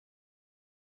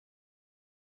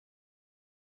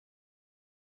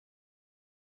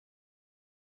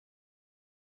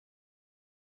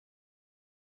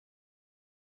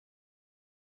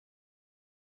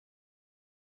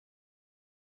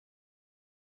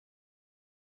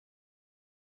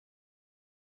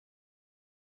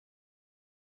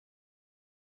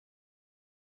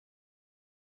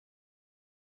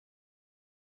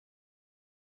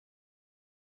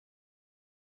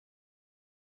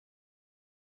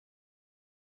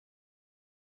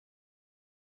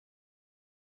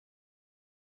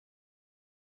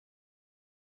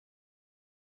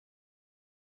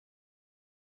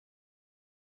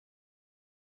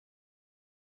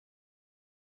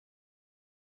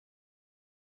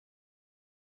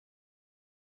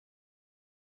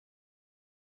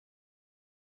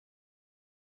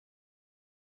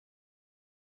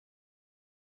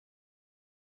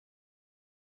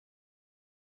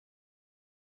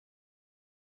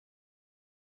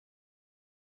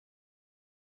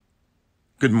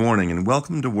Good morning and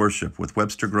welcome to worship with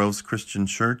Webster Groves Christian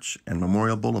Church and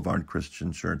Memorial Boulevard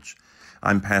Christian Church.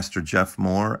 I'm Pastor Jeff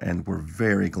Moore and we're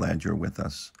very glad you're with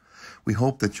us. We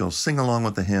hope that you'll sing along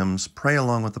with the hymns, pray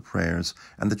along with the prayers,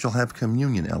 and that you'll have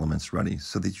communion elements ready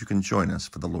so that you can join us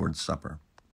for the Lord's Supper.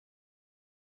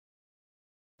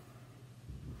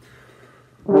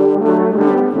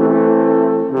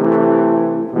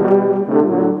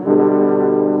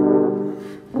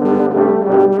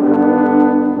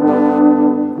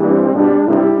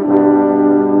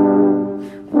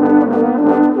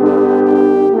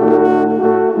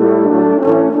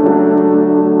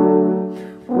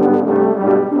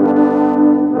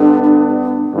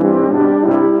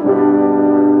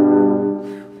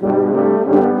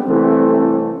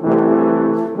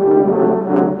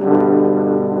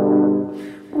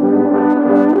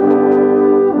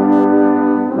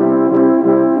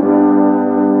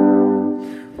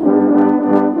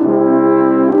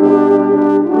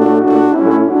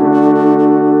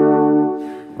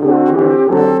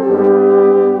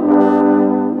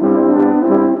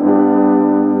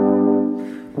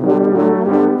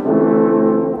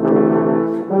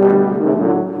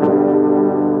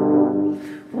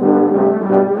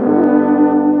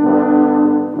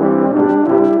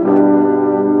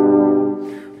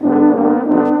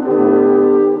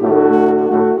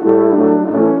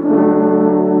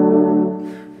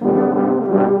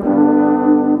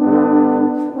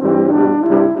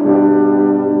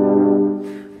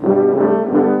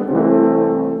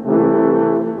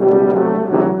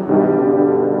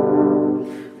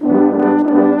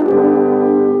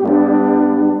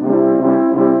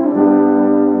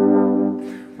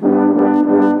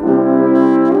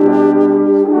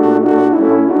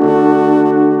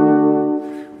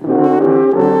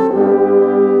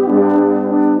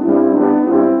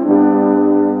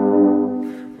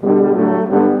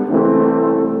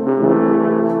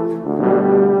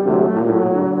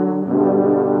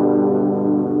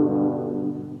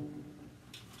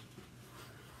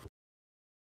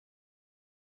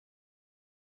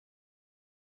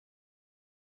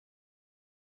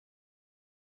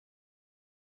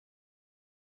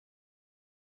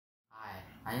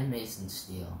 I am Mason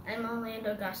Steele. I'm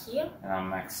Orlando Garcia. And I'm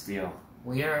Max Steele.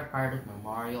 We are a part of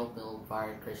Memorial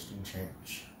Boulevard Christian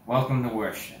Church. Welcome to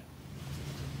worship.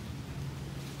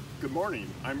 Good morning.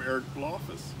 I'm Eric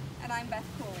Blofus. And I'm Beth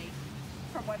Cooley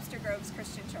from Webster Groves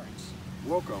Christian Church.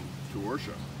 Welcome to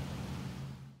worship.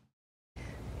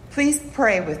 Please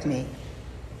pray with me.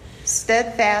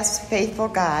 Steadfast, faithful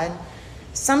God,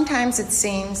 sometimes it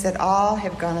seems that all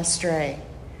have gone astray.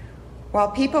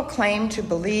 While people claim to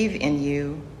believe in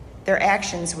you, their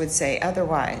actions would say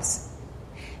otherwise.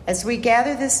 As we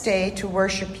gather this day to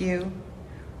worship you,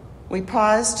 we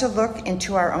pause to look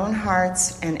into our own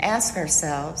hearts and ask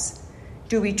ourselves,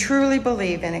 do we truly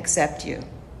believe and accept you?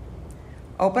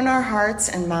 Open our hearts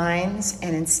and minds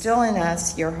and instill in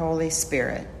us your Holy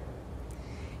Spirit.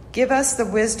 Give us the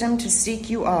wisdom to seek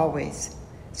you always,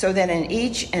 so that in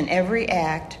each and every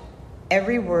act,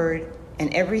 every word,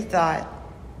 and every thought,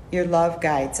 your love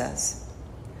guides us.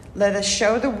 Let us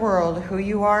show the world who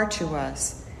you are to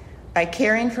us by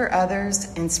caring for others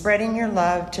and spreading your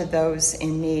love to those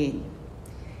in need.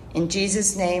 In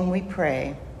Jesus' name we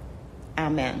pray.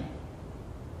 Amen.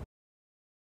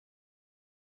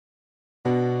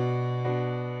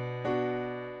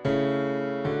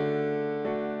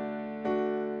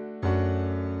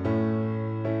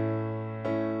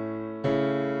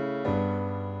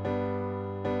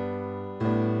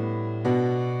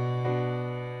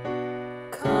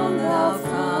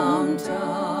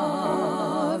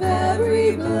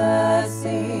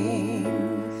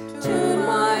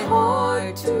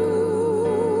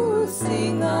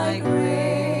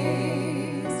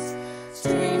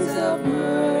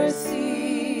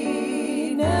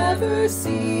 Never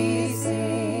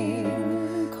ceasing,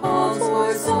 calls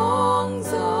for songs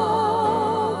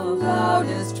of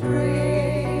loudest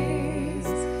praise.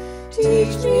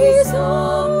 Teach me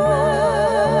some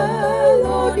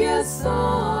melodious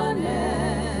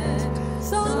sonnet,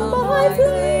 sung by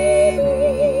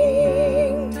flaming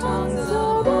tongues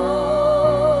above.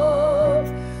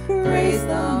 Praise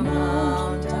the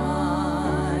mount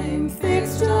I'm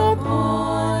fixed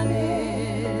upon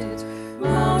it,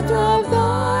 mount of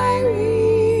thy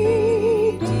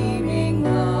redeeming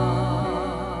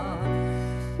love.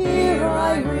 Here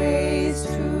I raise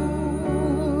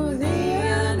to thee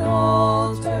an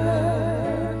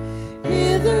altar,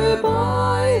 hither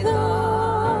by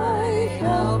thy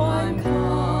help I'm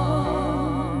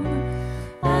come,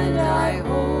 and I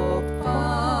hope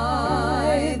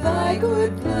by thy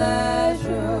good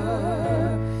pleasure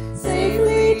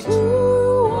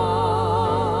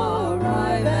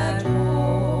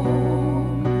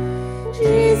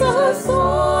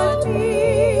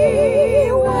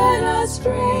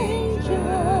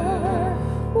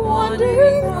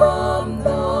wandering from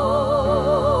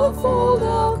the fold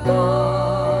of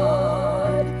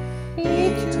God, He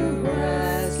to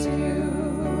rescue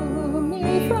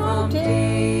me from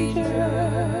danger,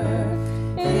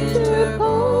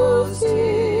 interposed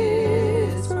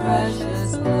His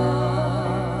precious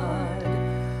blood.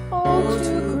 Oh,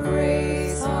 to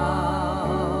grace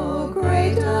how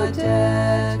great a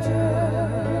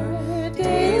debtor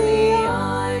daily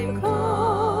I'm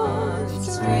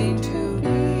constrained to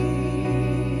be.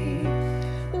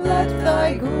 Let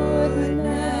Thy goodness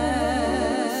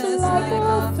like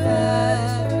a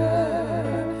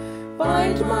fetter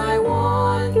bind my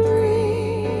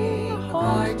wandering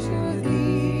heart to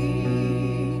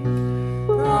Thee.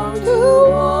 Prone to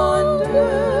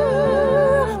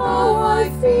wonder how I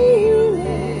feel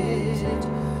it,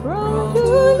 prone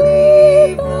to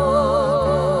leave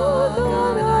the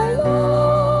God I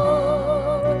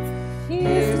love.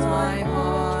 Here's my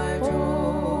heart,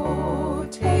 oh,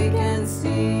 take and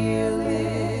seal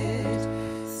it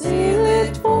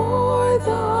for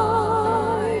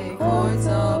Thy courts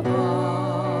above.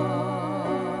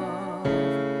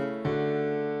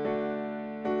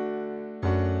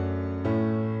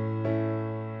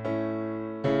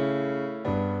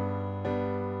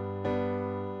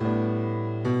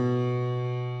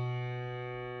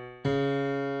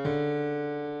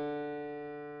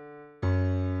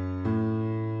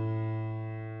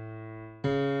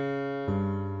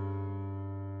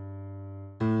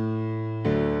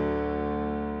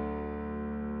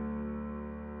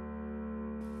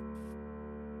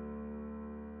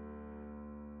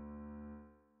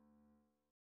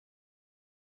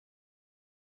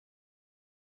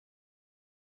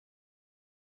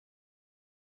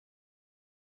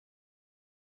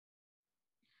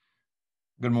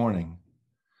 Good morning.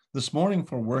 This morning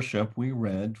for worship, we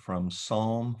read from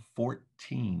Psalm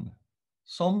 14.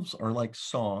 Psalms are like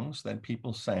songs that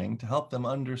people sang to help them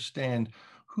understand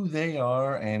who they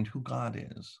are and who God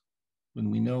is. When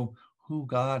we know who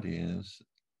God is,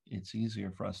 it's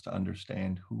easier for us to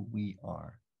understand who we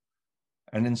are.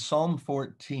 And in Psalm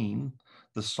 14,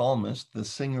 the psalmist, the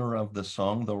singer of the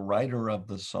song, the writer of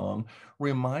the song,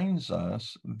 reminds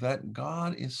us that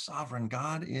God is sovereign.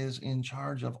 God is in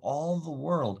charge of all the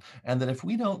world. And that if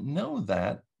we don't know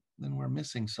that, then we're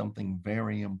missing something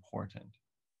very important.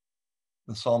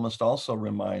 The psalmist also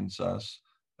reminds us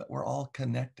that we're all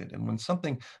connected. And when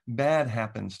something bad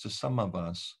happens to some of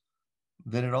us,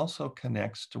 then it also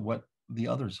connects to what the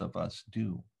others of us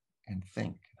do and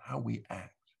think, how we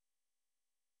act.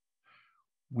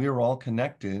 We're all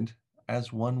connected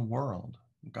as one world.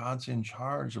 God's in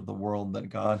charge of the world that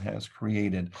God has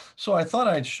created. So I thought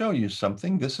I'd show you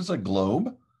something. This is a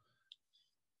globe.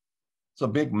 It's a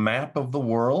big map of the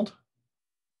world.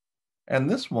 And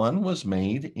this one was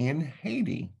made in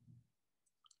Haiti.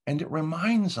 And it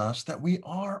reminds us that we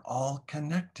are all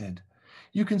connected.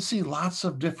 You can see lots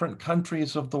of different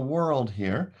countries of the world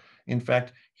here. In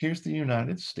fact, here's the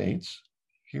United States.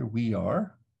 Here we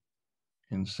are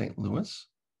in St. Louis.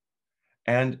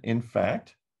 And in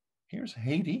fact, here's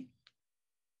Haiti,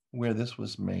 where this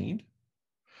was made.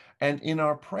 And in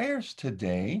our prayers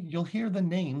today, you'll hear the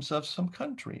names of some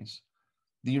countries.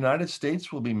 The United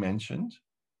States will be mentioned,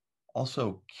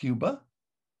 also Cuba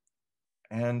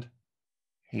and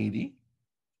Haiti.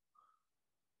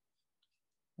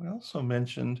 We also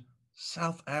mentioned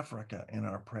South Africa in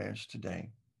our prayers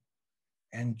today,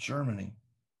 and Germany,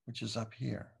 which is up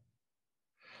here.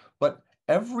 But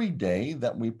every day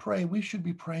that we pray, we should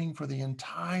be praying for the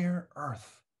entire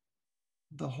earth,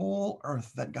 the whole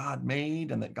earth that God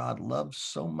made and that God loves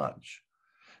so much.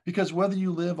 Because whether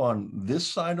you live on this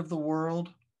side of the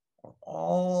world or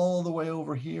all the way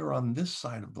over here on this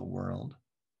side of the world,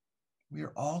 we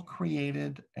are all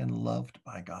created and loved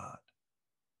by God.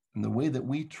 And the way that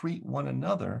we treat one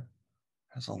another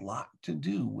has a lot to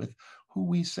do with who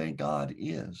we say God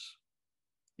is.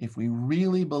 If we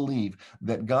really believe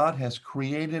that God has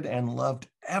created and loved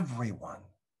everyone,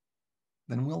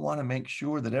 then we'll want to make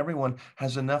sure that everyone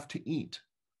has enough to eat,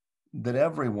 that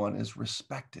everyone is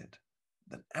respected,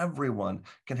 that everyone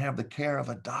can have the care of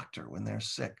a doctor when they're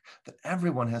sick, that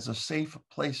everyone has a safe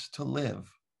place to live.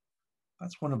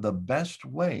 That's one of the best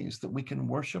ways that we can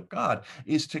worship God,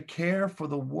 is to care for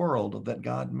the world that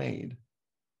God made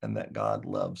and that God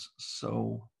loves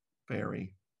so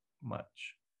very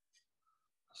much.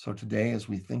 So today, as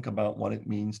we think about what it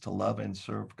means to love and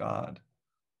serve God,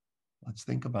 let's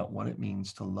think about what it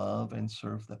means to love and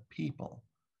serve the people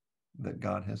that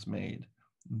God has made,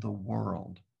 the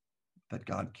world that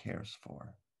God cares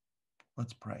for.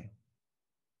 Let's pray.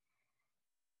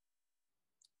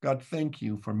 God, thank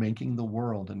you for making the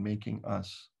world and making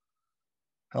us.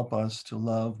 Help us to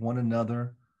love one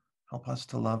another. Help us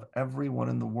to love everyone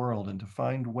in the world and to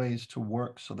find ways to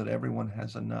work so that everyone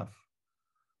has enough.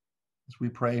 As we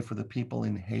pray for the people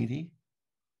in Haiti,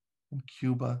 in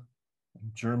Cuba,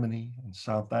 in Germany, in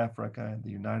South Africa, and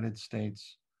the United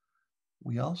States,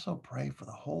 we also pray for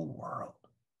the whole world.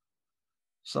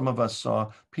 Some of us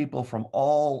saw people from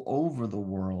all over the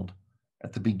world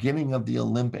at the beginning of the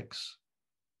Olympics.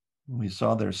 We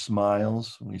saw their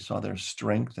smiles, we saw their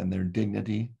strength and their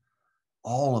dignity,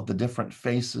 all of the different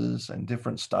faces and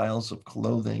different styles of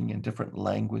clothing and different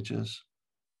languages.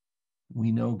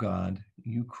 We know, God,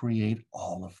 you create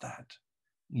all of that.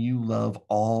 You love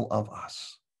all of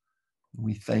us.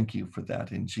 We thank you for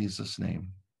that in Jesus' name.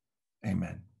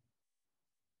 Amen.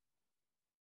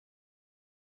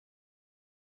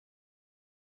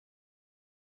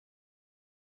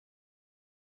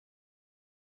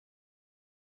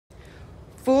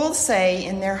 Fools say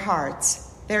in their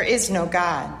hearts, there is no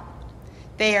God.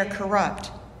 They are corrupt.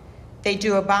 They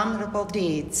do abominable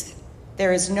deeds.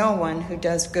 There is no one who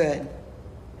does good.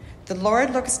 The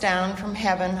Lord looks down from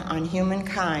heaven on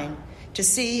humankind to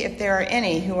see if there are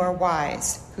any who are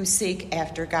wise, who seek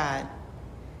after God.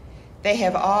 They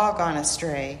have all gone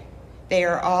astray. They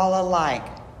are all alike,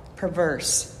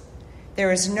 perverse.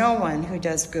 There is no one who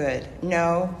does good,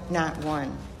 no, not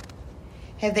one.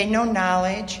 Have they no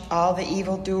knowledge, all the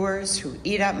evildoers who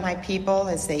eat up my people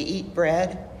as they eat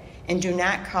bread, and do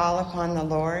not call upon the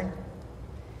Lord?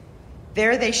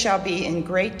 There they shall be in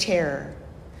great terror,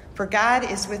 for God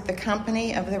is with the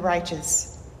company of the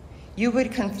righteous. You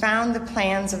would confound the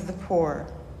plans of the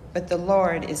poor, but the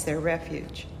Lord is their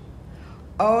refuge.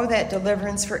 Oh, that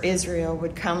deliverance for Israel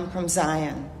would come from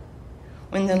Zion.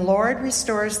 When the Lord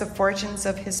restores the fortunes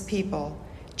of his people,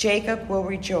 Jacob will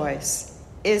rejoice.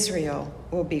 Israel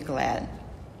will be glad.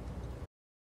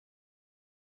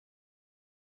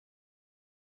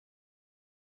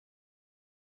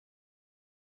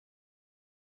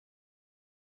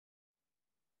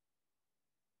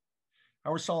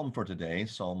 Our psalm for today,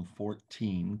 Psalm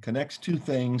 14, connects two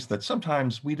things that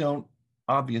sometimes we don't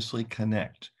obviously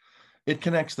connect. It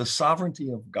connects the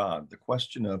sovereignty of God, the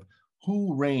question of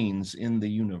who reigns in the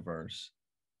universe,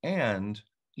 and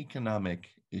economic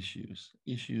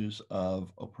issues of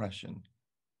oppression.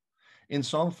 In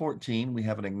Psalm 14, we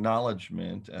have an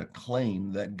acknowledgement, a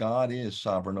claim that God is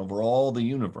sovereign over all the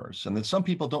universe, and that some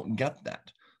people don't get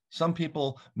that. Some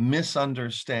people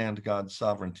misunderstand God's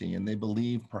sovereignty, and they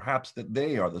believe perhaps that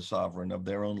they are the sovereign of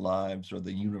their own lives or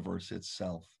the universe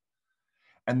itself.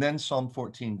 And then Psalm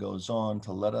 14 goes on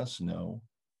to let us know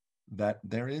that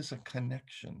there is a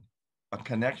connection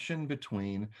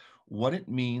between what it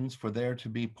means for there to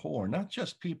be poor, not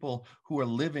just people who are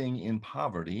living in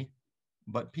poverty,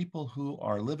 but people who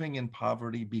are living in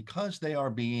poverty because they are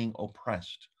being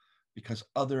oppressed, because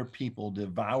other people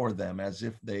devour them as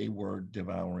if they were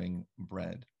devouring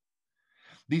bread.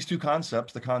 These two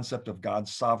concepts, the concept of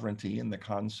God's sovereignty and the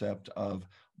concept of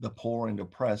the poor and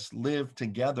oppressed, live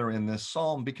together in this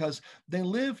psalm because they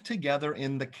live together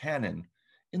in the canon.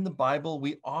 In the Bible,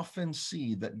 we often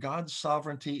see that God's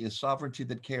sovereignty is sovereignty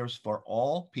that cares for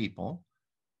all people,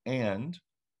 and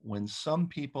when some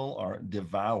people are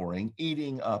devouring,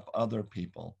 eating up other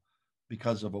people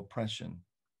because of oppression,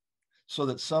 so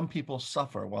that some people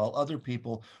suffer while other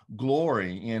people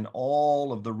glory in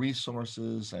all of the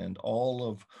resources and all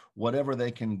of whatever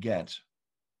they can get.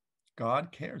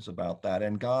 God cares about that,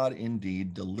 and God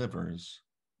indeed delivers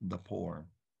the poor.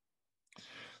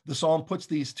 The psalm puts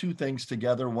these two things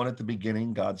together, one at the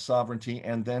beginning, God's sovereignty,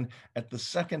 and then at the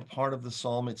second part of the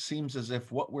psalm, it seems as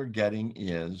if what we're getting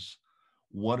is,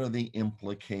 what are the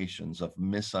implications of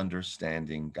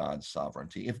misunderstanding God's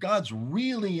sovereignty? If God's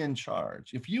really in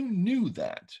charge, if you knew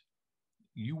that,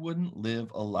 you wouldn't live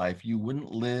a life, you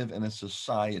wouldn't live in a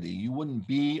society, you wouldn't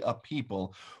be a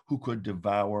people who could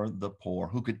devour the poor,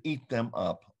 who could eat them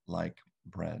up like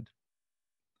bread.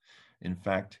 In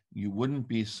fact, you wouldn't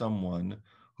be someone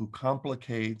who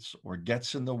complicates or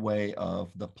gets in the way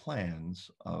of the plans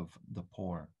of the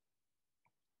poor.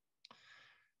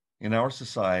 In our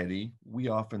society, we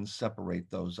often separate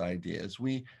those ideas.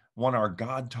 We want our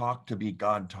God talk to be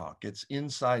God talk. It's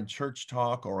inside church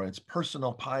talk or it's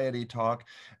personal piety talk.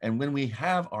 And when we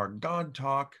have our God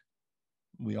talk,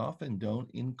 we often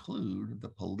don't include the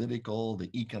political,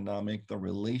 the economic, the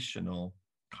relational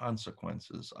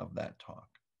consequences of that talk.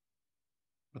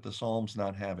 But the Psalm's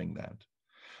not having that.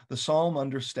 The psalm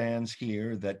understands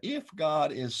here that if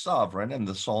God is sovereign, and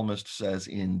the psalmist says,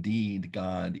 indeed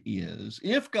God is,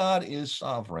 if God is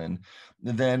sovereign,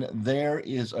 then there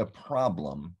is a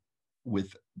problem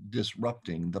with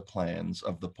disrupting the plans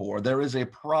of the poor. There is a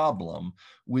problem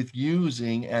with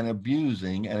using and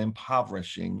abusing and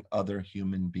impoverishing other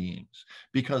human beings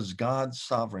because God's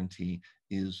sovereignty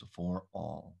is for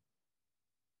all.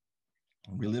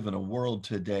 We live in a world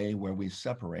today where we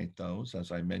separate those,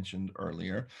 as I mentioned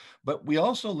earlier, but we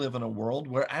also live in a world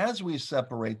where as we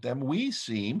separate them, we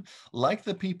seem, like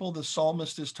the people the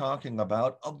psalmist is talking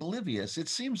about, oblivious. It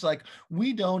seems like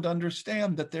we don't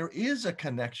understand that there is a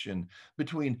connection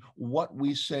between what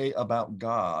we say about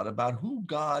God, about who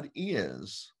God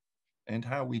is, and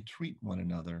how we treat one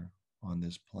another on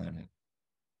this planet.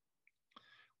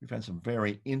 We've had some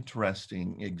very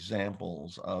interesting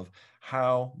examples of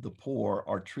how the poor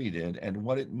are treated and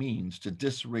what it means to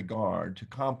disregard, to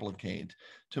complicate,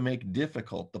 to make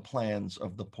difficult the plans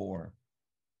of the poor.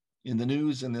 In the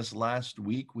news in this last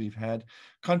week, we've had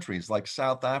countries like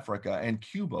South Africa and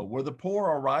Cuba where the poor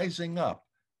are rising up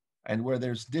and where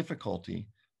there's difficulty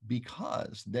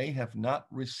because they have not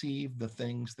received the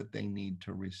things that they need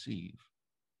to receive.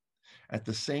 At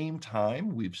the same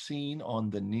time, we've seen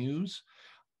on the news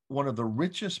one of the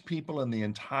richest people in the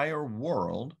entire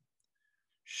world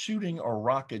shooting a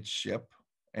rocket ship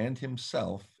and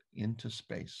himself into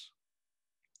space.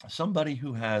 Somebody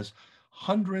who has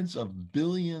hundreds of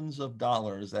billions of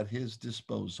dollars at his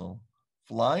disposal,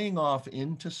 flying off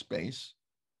into space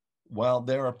while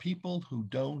there are people who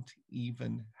don't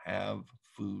even have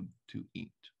food to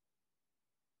eat.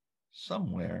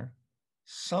 Somewhere,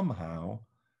 somehow,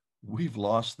 we've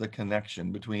lost the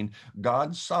connection between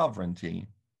God's sovereignty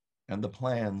and the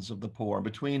plans of the poor,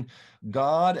 between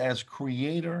God as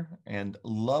creator and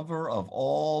lover of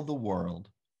all the world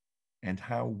and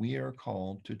how we are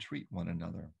called to treat one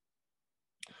another.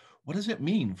 What does it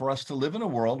mean for us to live in a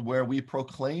world where we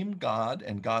proclaim God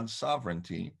and God's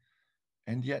sovereignty,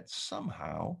 and yet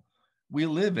somehow we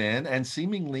live in and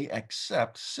seemingly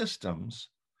accept systems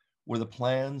where the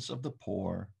plans of the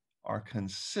poor are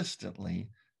consistently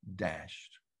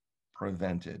dashed,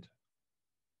 prevented?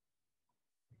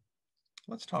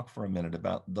 Let's talk for a minute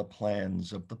about the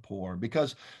plans of the poor,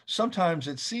 because sometimes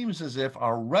it seems as if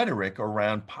our rhetoric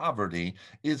around poverty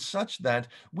is such that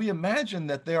we imagine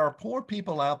that there are poor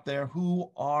people out there who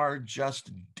are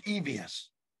just devious.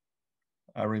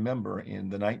 I remember in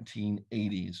the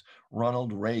 1980s,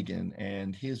 Ronald Reagan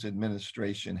and his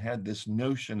administration had this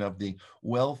notion of the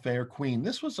welfare queen.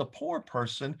 This was a poor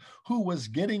person who was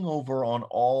getting over on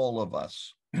all of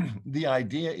us. The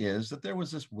idea is that there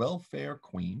was this welfare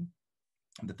queen,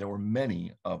 that there were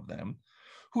many of them,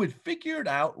 who had figured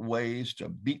out ways to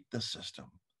beat the system.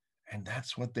 And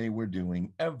that's what they were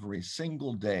doing every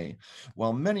single day.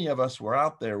 While many of us were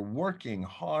out there working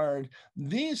hard,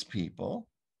 these people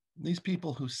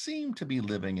who seemed to be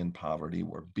living in poverty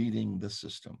were beating the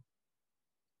system.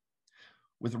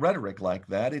 With rhetoric like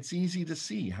that, it's easy to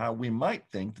see how we might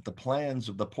think that the plans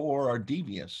of the poor are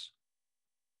devious.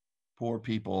 Poor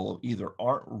people either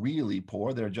aren't really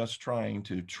poor, they're just trying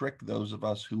to trick those of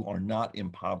us who are not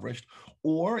impoverished,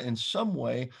 or in some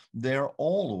way, they're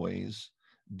always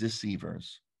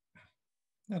deceivers.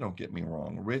 Now, don't get me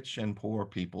wrong, rich and poor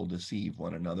people deceive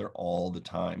one another all the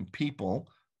time. People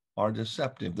are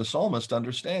deceptive. The psalmist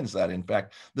understands that. In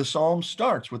fact, the psalm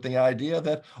starts with the idea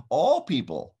that all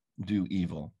people do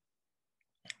evil.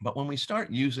 But when we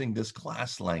start using this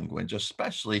class language,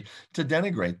 especially to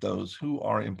denigrate those who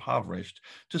are impoverished,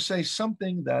 to say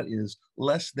something that is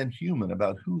less than human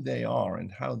about who they are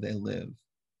and how they live,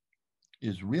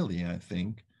 is really, I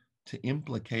think, to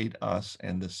implicate us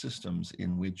and the systems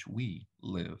in which we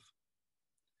live.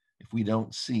 If we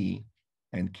don't see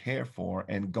and care for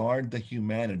and guard the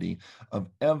humanity of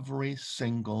every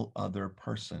single other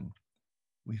person,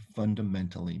 we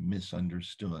fundamentally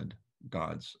misunderstood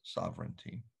God's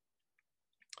sovereignty.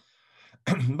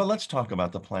 But let's talk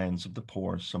about the plans of the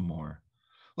poor some more.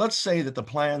 Let's say that the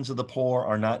plans of the poor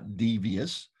are not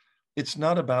devious. It's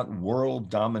not about world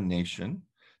domination.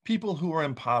 People who are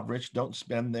impoverished don't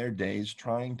spend their days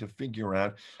trying to figure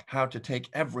out how to take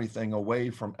everything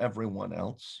away from everyone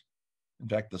else. In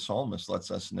fact, the psalmist lets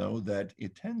us know that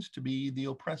it tends to be the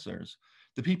oppressors,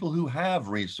 the people who have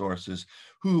resources,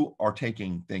 who are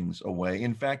taking things away.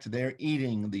 In fact, they're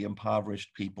eating the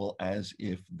impoverished people as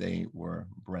if they were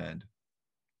bread.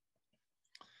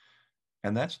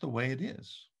 And that's the way it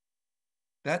is.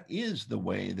 That is the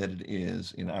way that it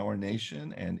is in our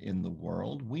nation and in the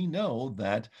world. We know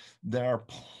that there are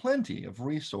plenty of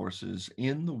resources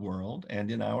in the world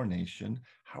and in our nation.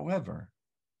 However,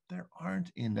 there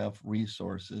aren't enough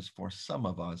resources for some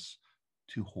of us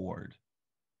to hoard.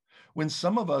 When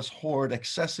some of us hoard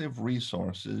excessive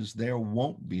resources, there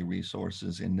won't be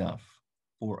resources enough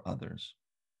for others.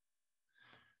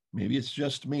 Maybe it's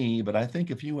just me, but I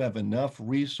think if you have enough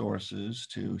resources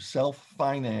to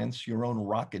self-finance your own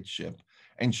rocket ship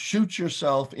and shoot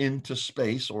yourself into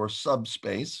space or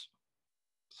subspace,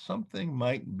 something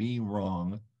might be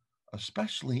wrong,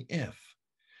 especially if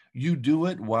you do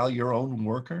it while your own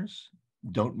workers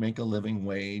don't make a living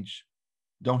wage,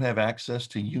 don't have access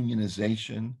to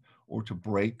unionization or to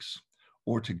breaks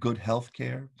or to good health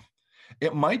care.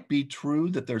 It might be true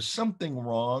that there's something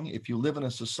wrong if you live in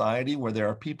a society where there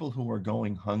are people who are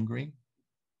going hungry.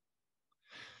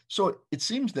 So it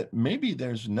seems that maybe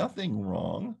there's nothing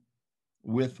wrong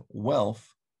with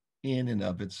wealth in and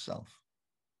of itself.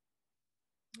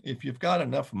 If you've got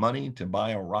enough money to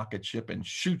buy a rocket ship and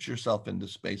shoot yourself into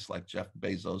space like Jeff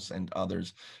Bezos and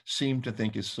others seem to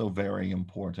think is so very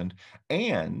important,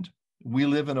 and we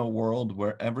live in a world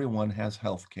where everyone has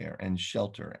health care and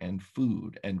shelter and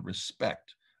food and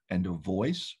respect and a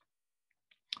voice,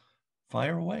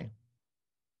 fire away.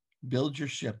 Build your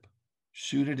ship,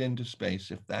 shoot it into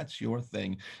space if that's your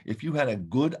thing. If you had a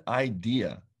good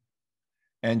idea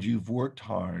and you've worked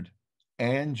hard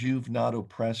and you've not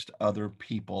oppressed other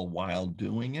people while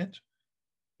doing it,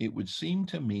 it would seem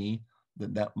to me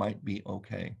that that might be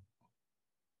okay.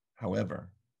 However,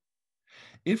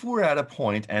 if we're at a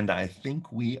point, and I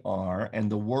think we are,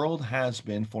 and the world has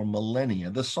been for millennia,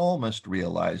 the psalmist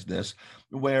realized this,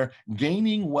 where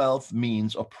gaining wealth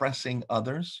means oppressing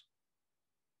others,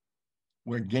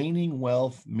 where gaining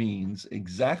wealth means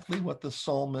exactly what the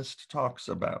psalmist talks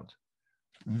about,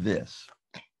 this,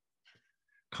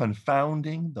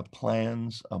 confounding the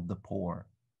plans of the poor,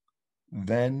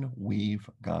 then we've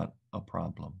got a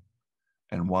problem.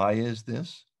 And why is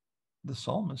this? The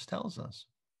psalmist tells us,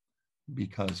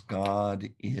 because God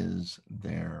is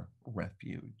their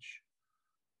refuge.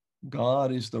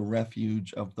 God is the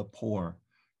refuge of the poor.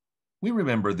 We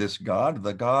remember this God,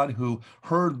 the God who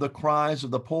heard the cries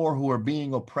of the poor who were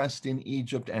being oppressed in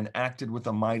Egypt and acted with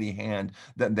a mighty hand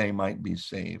that they might be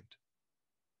saved.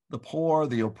 The poor,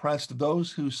 the oppressed,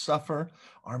 those who suffer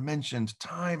are mentioned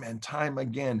time and time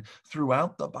again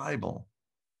throughout the Bible.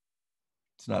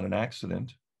 It's not an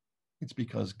accident. It's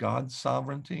because God's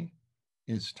sovereignty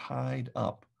is tied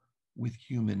up with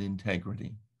human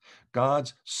integrity.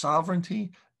 God's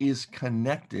sovereignty is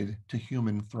connected to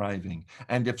human thriving.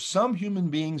 And if some human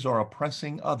beings are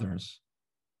oppressing others,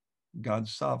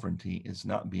 God's sovereignty is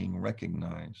not being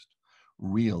recognized,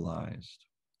 realized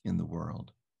in the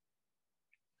world.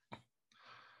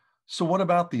 So what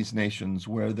about these nations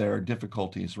where there are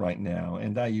difficulties right now?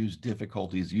 And I use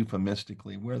difficulties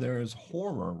euphemistically, where there is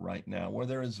horror right now, where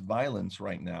there is violence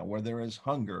right now, where there is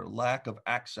hunger, lack of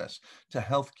access to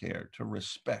healthcare, to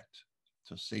respect,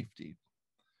 to safety.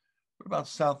 What about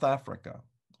South Africa?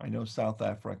 I know South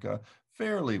Africa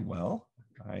fairly well.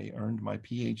 I earned my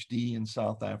PhD in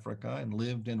South Africa and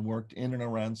lived and worked in and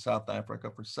around South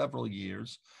Africa for several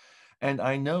years. And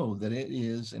I know that it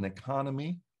is an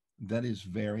economy that is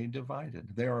very divided.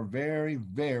 There are very,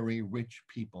 very rich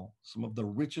people. Some of the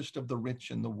richest of the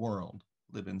rich in the world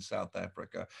live in South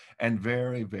Africa, and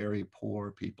very, very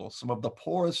poor people. Some of the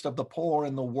poorest of the poor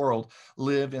in the world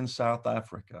live in South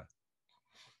Africa.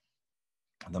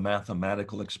 The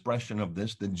mathematical expression of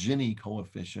this, the Gini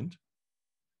coefficient,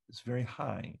 is very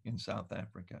high in South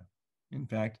Africa. In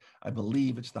fact, I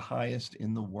believe it's the highest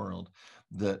in the world.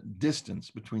 The distance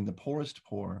between the poorest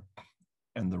poor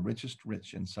and the richest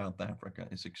rich in South Africa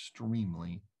is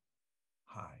extremely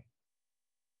high.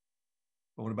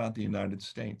 But what about the United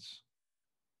States?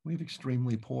 We have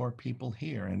extremely poor people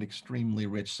here and extremely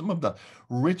rich. Some of the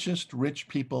richest rich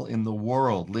people in the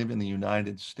world live in the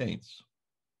United States.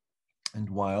 And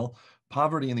while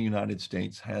poverty in the United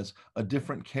States has a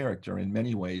different character in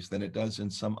many ways than it does in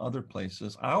some other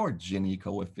places, our Gini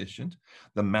coefficient,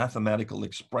 the mathematical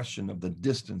expression of the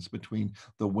distance between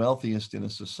the wealthiest in a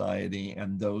society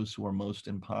and those who are most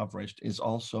impoverished, is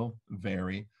also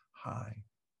very high.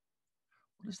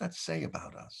 What does that say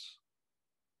about us?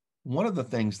 One of the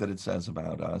things that it says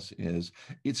about us is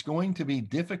it's going to be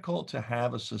difficult to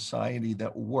have a society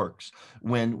that works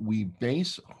when we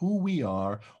base who we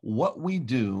are, what we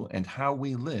do, and how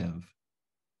we live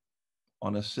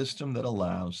on a system that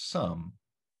allows some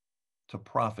to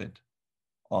profit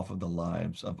off of the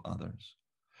lives of others.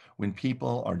 When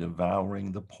people are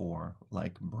devouring the poor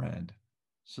like bread,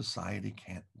 society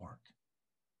can't work.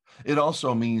 It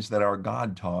also means that our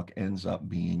God talk ends up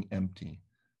being empty,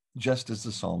 just as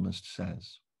the psalmist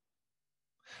says.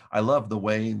 I love the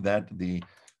way that the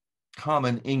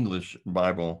Common English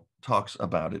Bible talks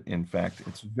about it. In fact,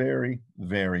 it's very,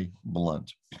 very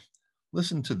blunt.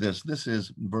 Listen to this. This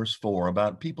is verse 4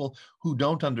 about people who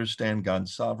don't understand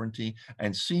God's sovereignty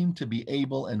and seem to be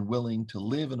able and willing to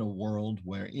live in a world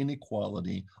where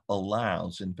inequality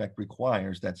allows, in fact,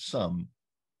 requires that some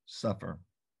suffer.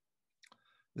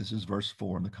 This is verse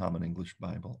 4 in the Common English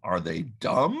Bible. Are they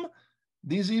dumb,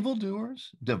 these evildoers,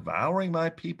 devouring my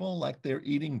people like they're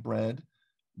eating bread,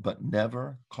 but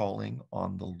never calling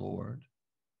on the Lord?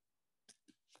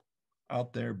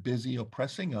 Out there busy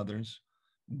oppressing others,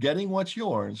 getting what's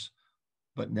yours,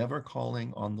 but never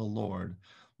calling on the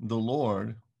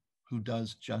Lord who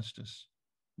does justice,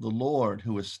 the Lord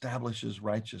who establishes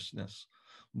righteousness,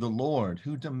 the Lord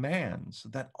who demands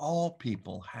that all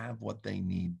people have what they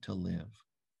need to live.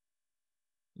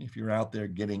 If you're out there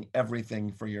getting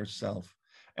everything for yourself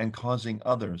and causing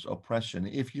others oppression,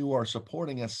 if you are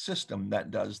supporting a system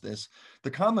that does this,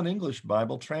 the Common English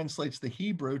Bible translates the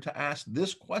Hebrew to ask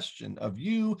this question of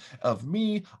you, of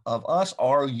me, of us: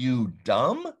 are you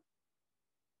dumb?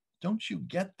 Don't you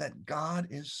get that God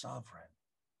is sovereign?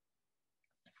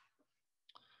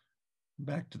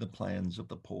 Back to the plans of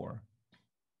the poor.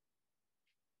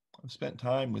 I've spent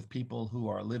time with people who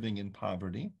are living in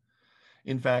poverty.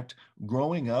 In fact,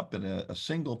 growing up in a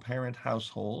single parent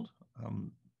household,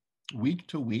 week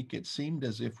to week, it seemed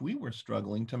as if we were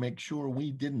struggling to make sure we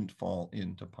didn't fall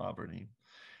into poverty.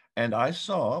 And I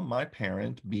saw my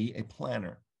parent be a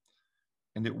planner,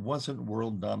 and it wasn't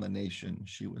world domination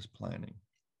she was planning.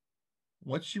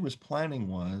 What she was planning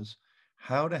was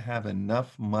how to have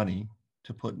enough money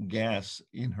to put gas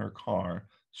in her car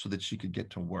so that she could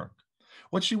get to work.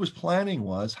 What she was planning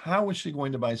was how was she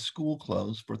going to buy school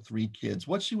clothes for 3 kids?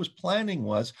 What she was planning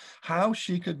was how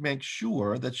she could make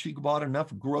sure that she bought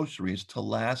enough groceries to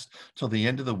last till the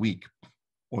end of the week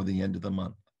or the end of the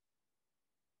month.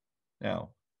 Now,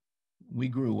 we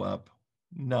grew up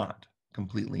not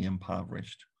completely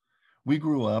impoverished. We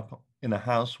grew up in a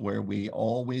house where we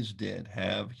always did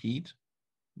have heat.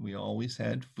 We always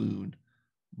had food,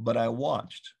 but I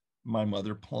watched my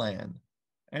mother plan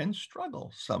and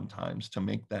struggle sometimes to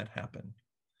make that happen.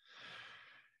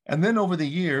 And then over the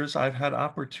years, I've had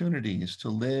opportunities to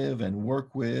live and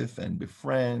work with and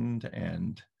befriend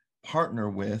and partner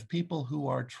with people who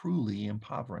are truly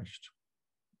impoverished.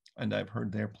 And I've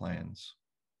heard their plans,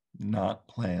 not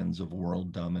plans of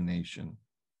world domination.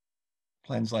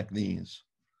 Plans like these.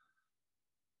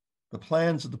 The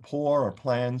plans of the poor are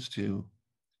plans to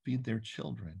feed their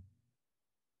children,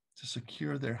 to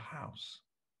secure their house,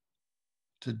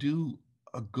 to do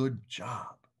a good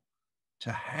job,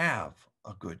 to have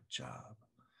a good job,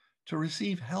 to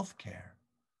receive health care,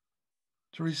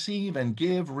 to receive and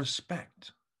give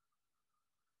respect.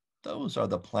 Those are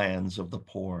the plans of the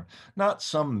poor, not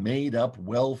some made-up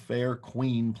welfare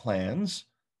queen plans,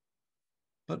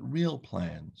 but real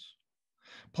plans.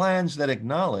 Plans that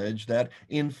acknowledge that,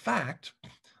 in fact,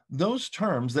 those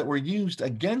terms that were used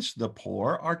against the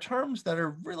poor are terms that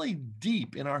are really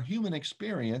deep in our human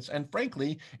experience and,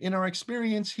 frankly, in our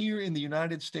experience here in the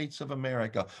United States of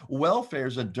America. Welfare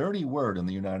is a dirty word in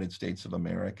the United States of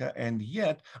America, and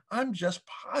yet I'm just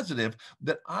positive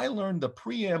that I learned the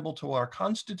preamble to our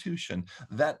Constitution,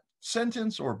 that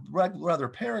sentence or rather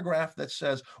paragraph that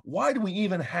says, why do we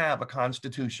even have a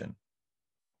Constitution?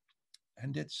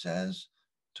 And it says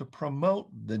to promote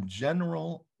the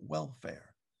general welfare.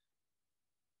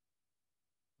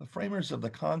 The framers of the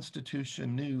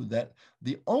Constitution knew that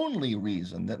the only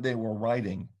reason that they were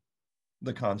writing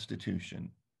the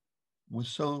Constitution was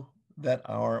so that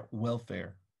our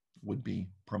welfare would be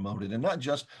promoted, and not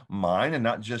just mine and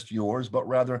not just yours, but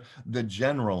rather the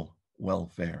general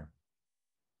welfare.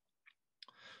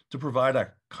 To provide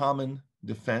a common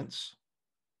defense,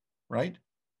 right?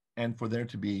 And for there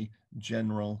to be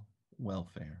general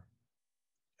welfare.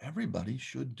 Everybody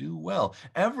should do well.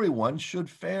 Everyone should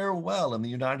fare well in the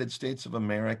United States of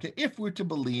America if we're to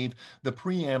believe the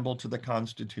preamble to the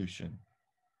Constitution.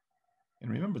 And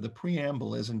remember, the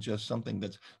preamble isn't just something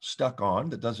that's stuck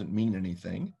on that doesn't mean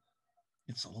anything.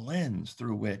 It's a lens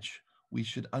through which we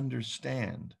should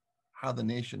understand how the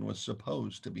nation was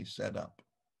supposed to be set up.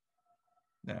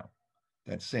 Now,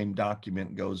 that same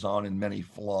document goes on in many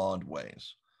flawed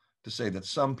ways to say that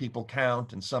some people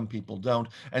count and some people don't,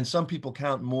 and some people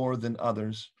count more than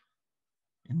others.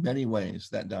 In many ways,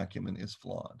 that document is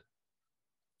flawed,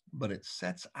 but it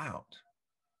sets out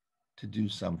to do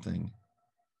something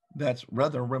that's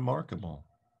rather remarkable,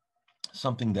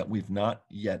 something that we've not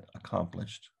yet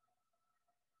accomplished.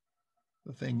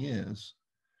 The thing is,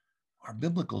 our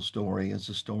biblical story is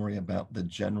a story about the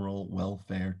general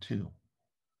welfare too.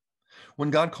 When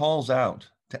God calls out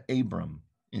to Abram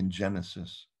in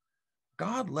Genesis,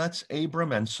 God lets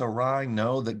Abram and Sarai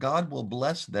know that God will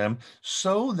bless them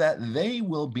so that they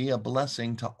will be a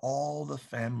blessing to all the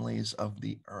families of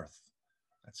the earth.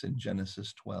 That's in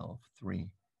Genesis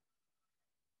 12:3.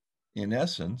 In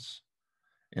essence,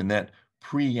 in that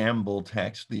preamble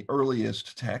text, the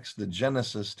earliest text, the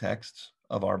Genesis texts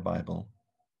of our Bible,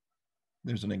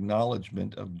 there's an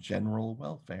acknowledgement of general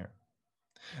welfare,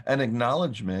 an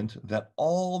acknowledgement that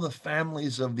all the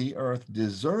families of the earth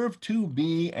deserve to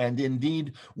be and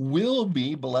indeed will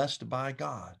be blessed by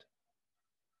God,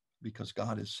 because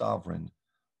God is sovereign,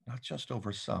 not just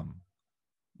over some,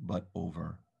 but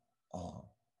over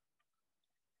all.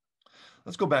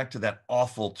 Let's go back to that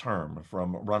awful term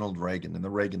from Ronald Reagan and the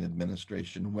Reagan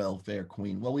administration, welfare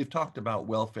queen. Well, we've talked about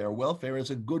welfare. Welfare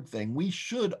is a good thing. We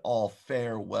should all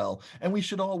fare well, and we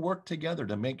should all work together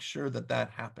to make sure that that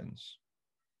happens.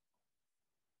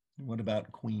 What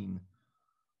about queen?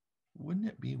 Wouldn't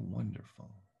it be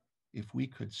wonderful if we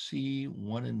could see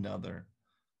one another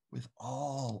with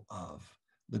all of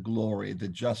the glory, the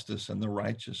justice, and the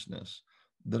righteousness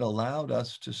that allowed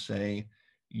us to say,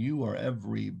 you are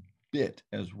every bit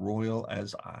as royal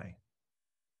as I.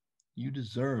 You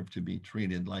deserve to be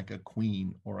treated like a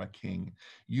queen or a king.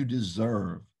 You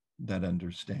deserve that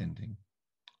understanding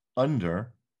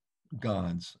under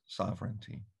God's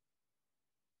sovereignty.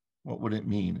 What would it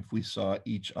mean if we saw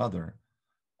each other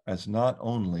as not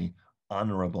only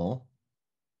honorable,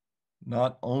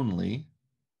 not only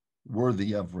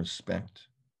worthy of respect,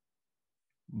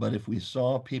 but if we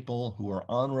saw people who are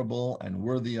honorable and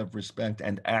worthy of respect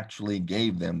and actually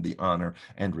gave them the honor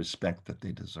and respect that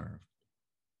they deserve?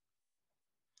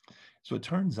 So it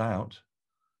turns out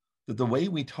that the way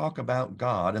we talk about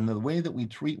God and the way that we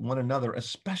treat one another,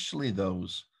 especially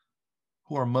those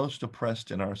who are most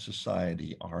oppressed in our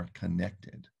society, are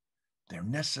connected. They're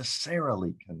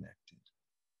necessarily connected.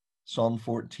 Psalm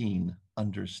 14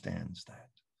 understands that.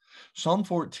 Psalm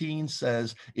 14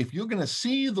 says, if you're going to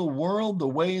see the world the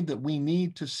way that we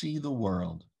need to see the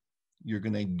world, you're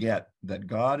going to get that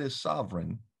God is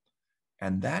sovereign,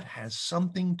 and that has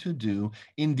something to do,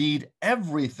 indeed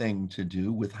everything to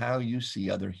do, with how you see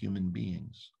other human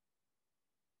beings.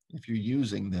 If you're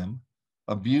using them,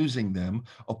 abusing them,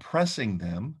 oppressing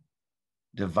them,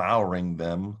 devouring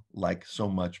them like so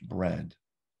much bread,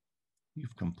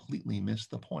 you've completely missed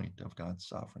the point of God's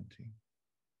sovereignty.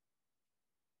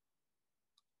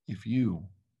 If you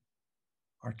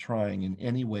are trying in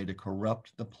any way to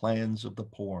corrupt the plans of the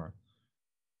poor,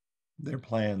 their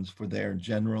plans for their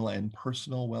general and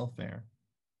personal welfare,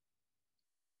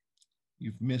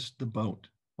 you've missed the boat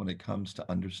when it comes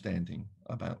to understanding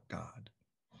about God.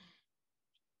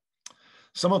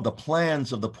 Some of the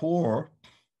plans of the poor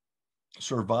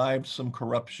survived some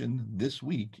corruption this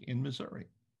week in Missouri.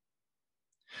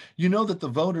 You know that the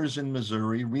voters in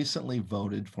Missouri recently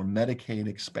voted for Medicaid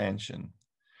expansion.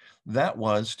 That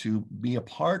was to be a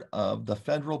part of the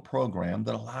federal program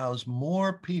that allows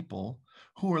more people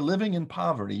who are living in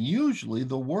poverty, usually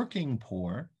the working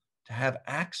poor, to have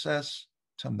access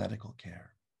to medical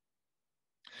care.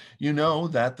 You know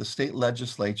that the state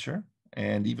legislature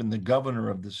and even the governor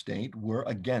of the state were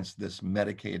against this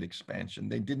Medicaid expansion.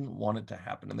 They didn't want it to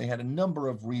happen, and they had a number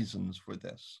of reasons for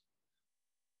this.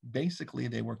 Basically,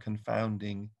 they were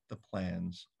confounding the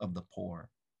plans of the poor.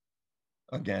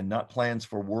 Again, not plans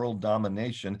for world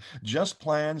domination, just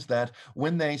plans that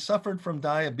when they suffered from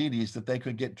diabetes, that they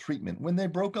could get treatment. When they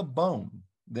broke a bone,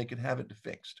 they could have it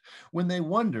fixed. When they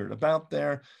wondered about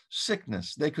their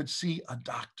sickness, they could see a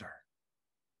doctor.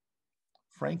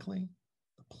 Frankly,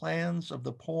 the plans of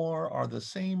the poor are the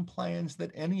same plans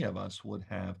that any of us would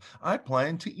have. I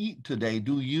plan to eat today.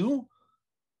 Do you?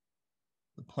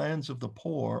 The plans of the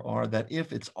poor are that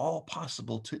if it's all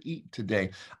possible to eat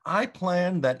today, I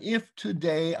plan that if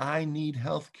today I need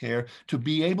health care, to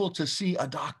be able to see a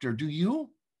doctor. Do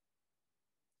you?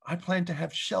 I plan to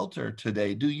have shelter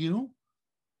today. Do you?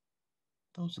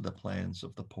 Those are the plans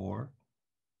of the poor.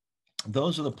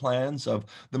 Those are the plans of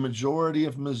the majority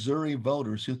of Missouri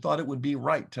voters who thought it would be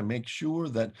right to make sure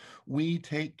that we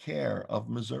take care of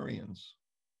Missourians.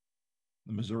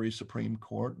 The Missouri Supreme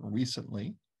Court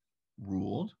recently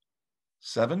ruled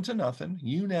 7-0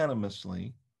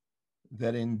 unanimously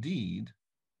that indeed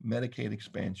Medicaid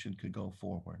expansion could go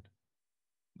forward.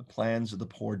 The plans of the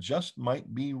poor just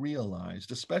might be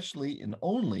realized, especially and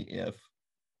only if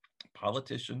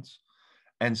politicians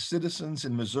and citizens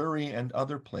in Missouri and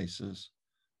other places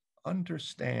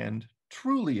understand,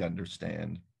 truly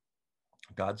understand,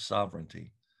 God's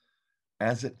sovereignty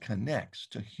as it connects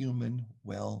to human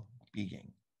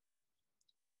well-being.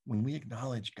 When we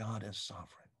acknowledge God as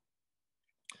sovereign,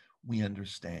 we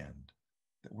understand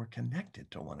that we're connected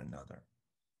to one another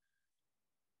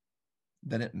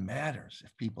that it matters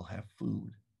if people have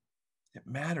food. It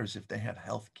matters if they have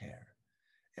health care.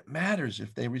 It matters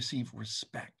if they receive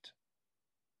respect.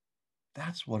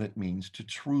 That's what it means to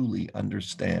truly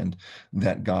understand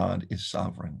that God is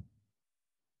sovereign.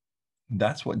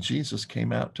 That's what Jesus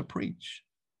came out to preach.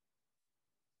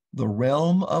 The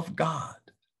realm of God,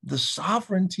 the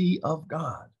sovereignty of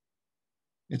God.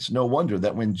 It's no wonder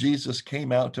that when Jesus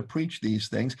came out to preach these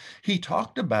things, he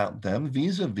talked about them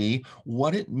vis-a-vis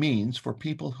what it means for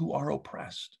people who are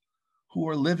oppressed, who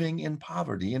are living in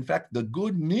poverty. In fact, the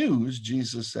good news,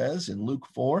 Jesus says in Luke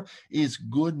 4, is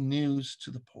good news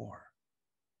to the poor.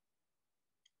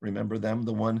 Remember them,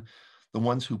 the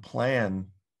ones who plan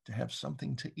to have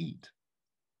something to eat,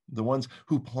 the ones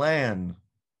who plan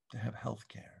to have health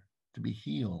care, to be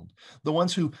healed, the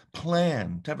ones who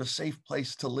plan to have a safe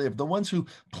place to live, the ones who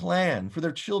plan for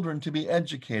their children to be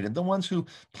educated, the ones who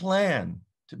plan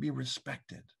to be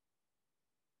respected.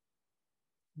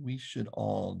 We should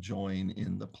all join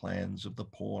in the plans of the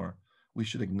poor. We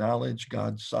should acknowledge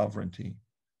God's sovereignty,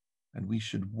 and we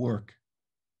should work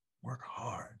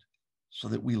hard so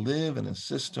that we live in a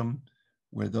system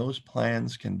where those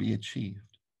plans can be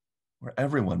achieved, where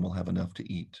everyone will have enough to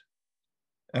eat.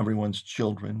 Everyone's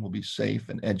children will be safe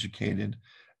and educated.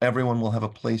 Everyone will have a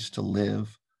place to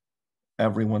live.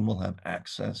 Everyone will have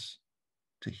access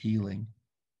to healing.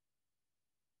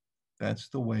 That's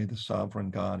the way the sovereign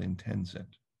God intends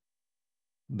it.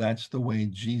 That's the way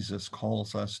Jesus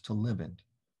calls us to live it.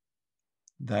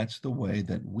 That's the way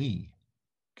that we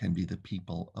can be the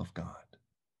people of God.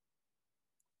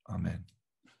 Amen.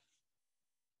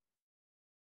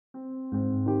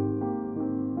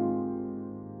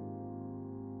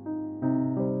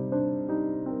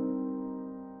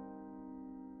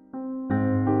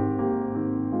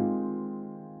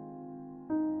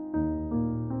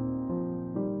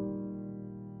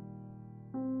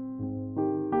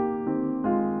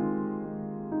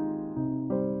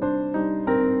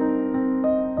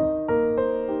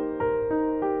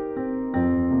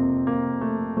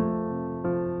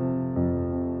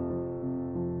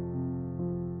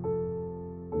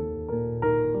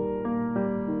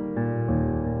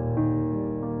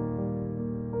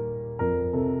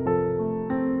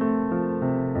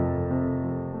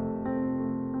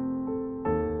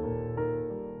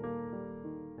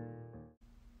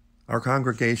 Our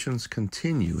congregations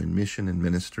continue in mission and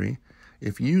ministry.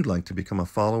 If you'd like to become a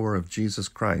follower of Jesus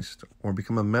Christ or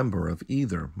become a member of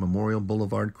either Memorial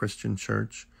Boulevard Christian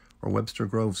Church or Webster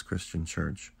Groves Christian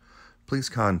Church, please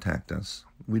contact us.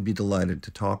 We'd be delighted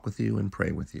to talk with you and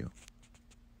pray with you.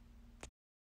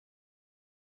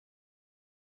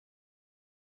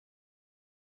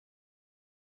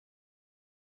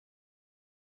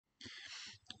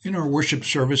 In our worship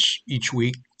service each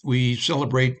week, we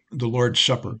celebrate the Lord's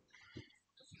Supper.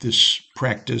 This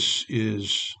practice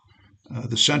is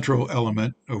the central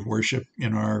element of worship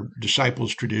in our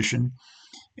disciples' tradition,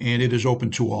 and it is open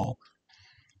to all.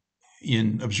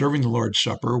 In observing the Lord's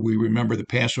Supper, we remember the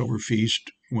Passover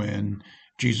feast when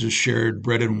Jesus shared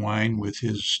bread and wine with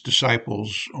his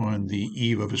disciples on the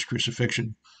eve of his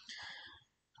crucifixion.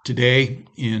 Today,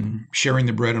 in sharing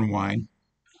the bread and wine,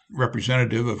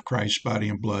 representative of Christ's body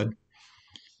and blood,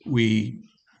 we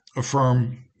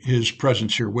affirm his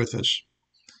presence here with us,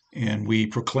 and we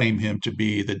proclaim him to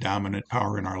be the dominant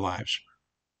power in our lives.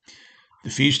 The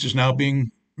feast is now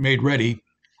being made ready,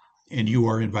 and you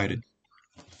are invited.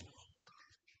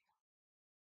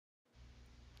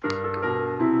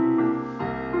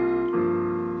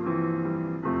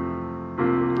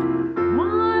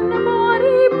 One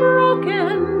body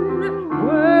broken,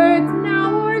 words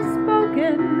now are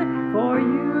spoken for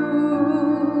you,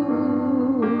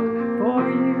 for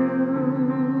you.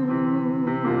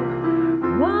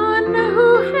 One who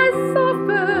has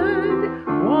suffered,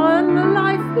 one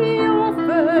life he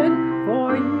offered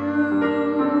for you,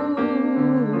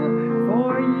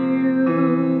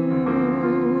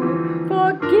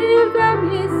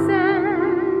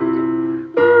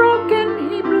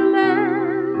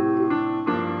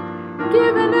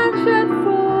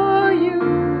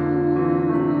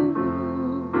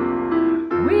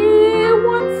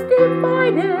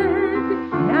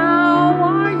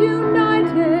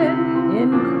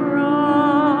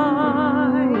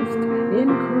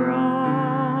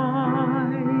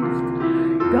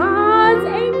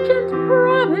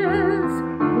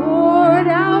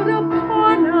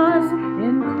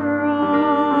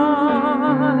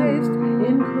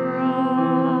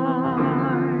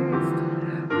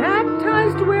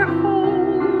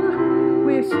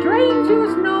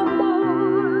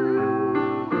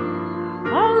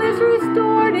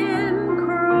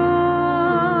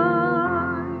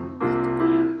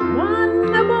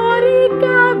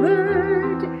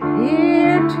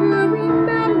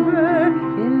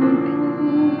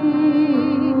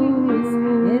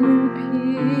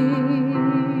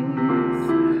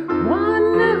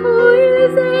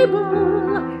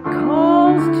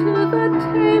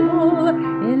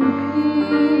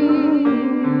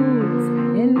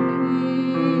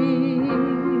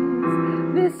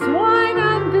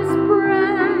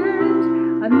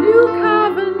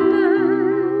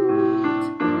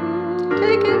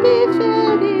 Take and be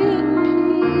filled in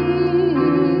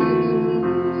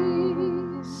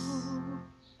peace.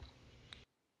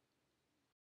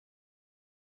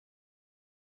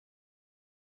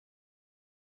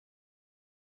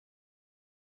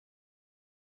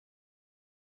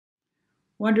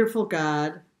 Wonderful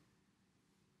God,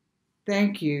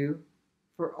 thank you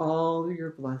for all your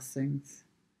blessings.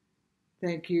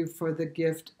 Thank you for the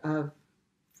gift of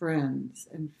friends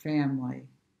and family.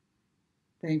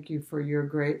 Thank you for your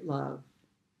great love.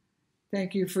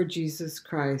 Thank you for Jesus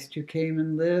Christ, who came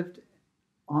and lived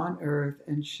on earth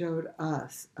and showed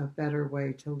us a better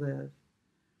way to live.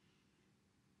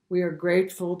 We are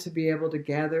grateful to be able to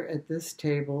gather at this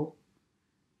table,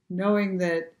 knowing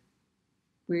that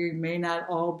we may not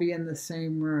all be in the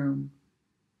same room,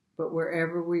 but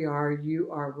wherever we are,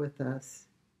 you are with us,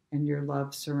 and your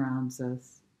love surrounds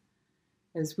us.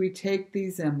 As we take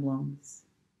these emblems,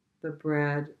 the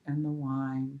bread and the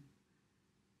wine,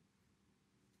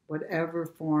 whatever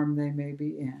form they may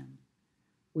be in,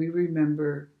 we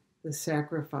remember the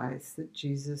sacrifice that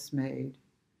Jesus made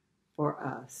for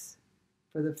us,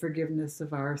 for the forgiveness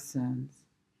of our sins.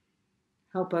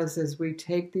 Help us as we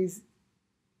take these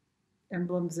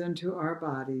emblems into our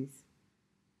bodies,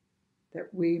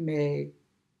 that we may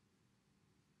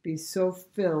be so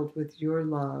filled with your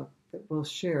love that we'll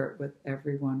share it with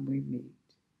everyone we meet.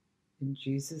 In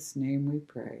Jesus' name we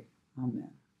pray.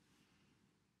 Amen.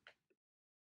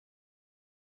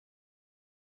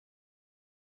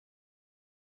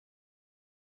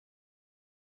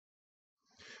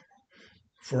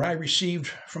 For I received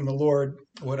from the Lord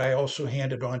what I also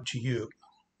handed on to you,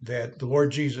 that the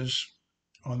Lord Jesus,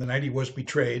 on the night he was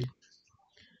betrayed,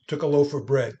 took a loaf of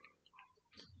bread,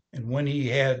 and when he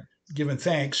had given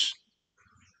thanks,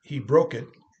 he broke it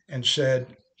and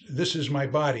said, "This is my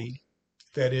body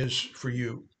that is for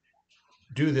you.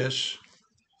 Do this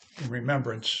in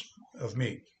remembrance of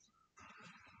me."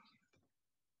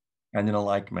 And in a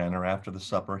like manner, after the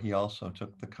supper, he also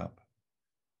took the cup.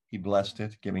 He blessed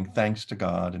it, giving thanks to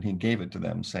God, and he gave it to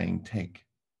them, saying, "Take,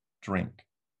 drink.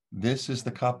 This is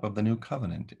the cup of the new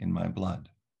covenant in my blood.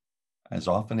 As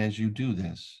often as you do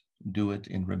this, do it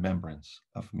in remembrance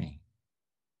of me."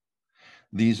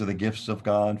 These are the gifts of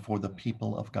God for the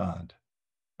people of God.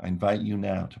 I invite you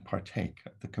now to partake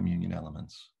of the communion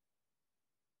elements.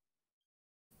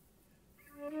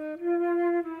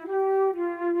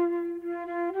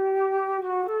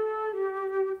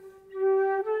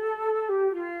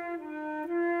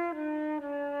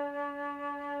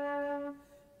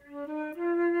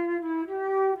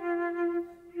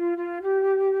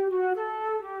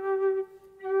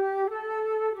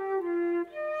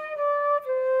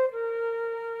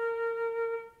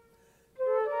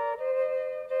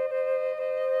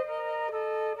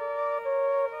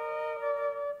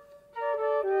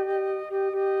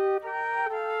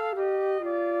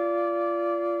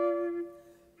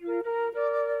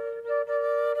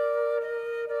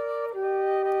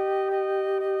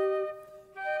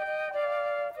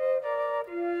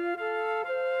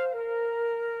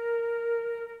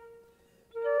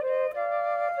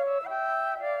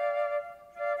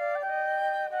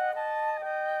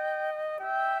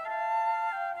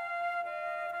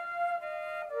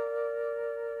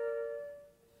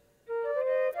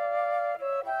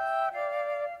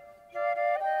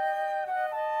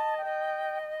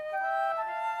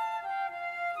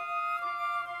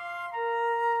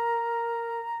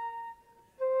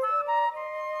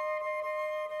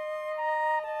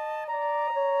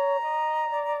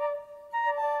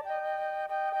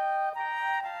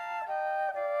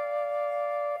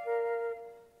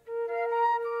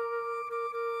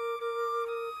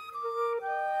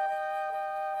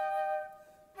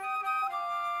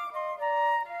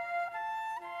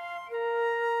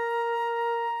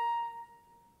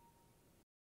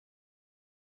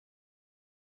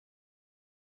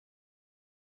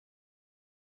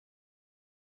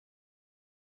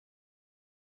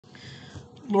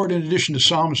 Lord, in addition to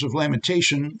Psalms of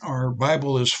lamentation, our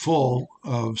Bible is full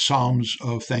of Psalms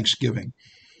of thanksgiving.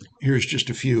 Here's just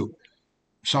a few.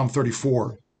 Psalm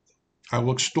 34. I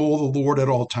will extol the Lord at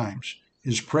all times.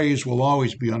 His praise will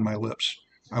always be on my lips.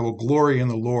 I will glory in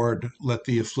the Lord. Let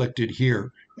the afflicted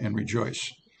hear and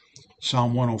rejoice.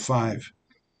 Psalm 105.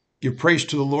 Give praise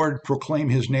to the Lord. Proclaim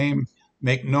his name.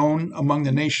 Make known among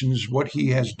the nations what he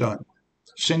has done.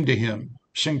 Sing to him.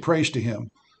 Sing praise to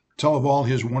him. Tell of all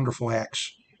his wonderful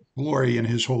acts. Glory in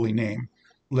his holy name.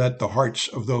 Let the hearts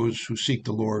of those who seek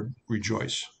the Lord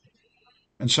rejoice.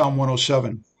 And Psalm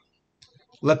 107.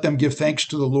 Let them give thanks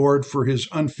to the Lord for his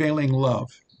unfailing love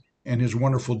and his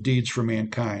wonderful deeds for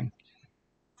mankind.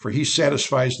 For he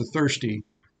satisfies the thirsty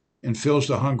and fills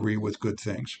the hungry with good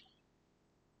things.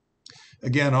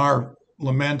 Again, our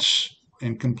laments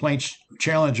and complaints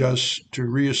challenge us to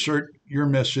reassert your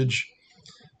message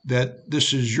that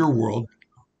this is your world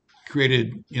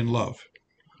created in love.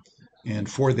 And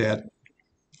for that,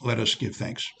 let us give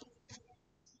thanks.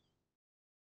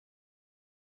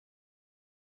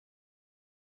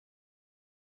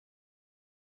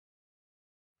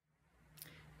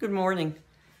 Good morning.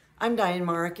 I'm Diane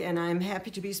Mark, and I'm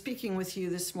happy to be speaking with you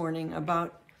this morning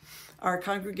about our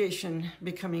congregation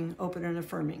becoming open and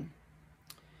affirming.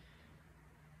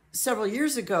 Several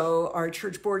years ago, our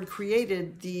church board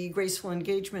created the Graceful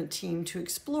Engagement team to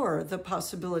explore the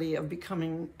possibility of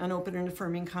becoming an open and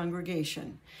affirming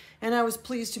congregation, and I was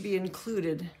pleased to be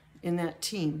included in that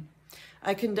team.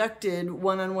 I conducted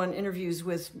one-on-one interviews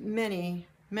with many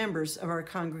members of our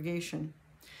congregation.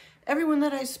 Everyone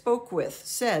that I spoke with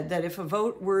said that if a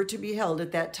vote were to be held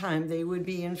at that time, they would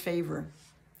be in favor.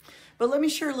 But let me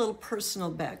share a little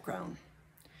personal background.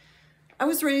 I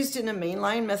was raised in a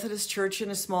mainline Methodist church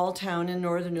in a small town in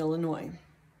northern Illinois.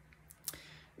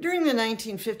 During the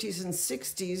 1950s and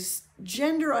 60s,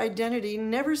 gender identity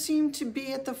never seemed to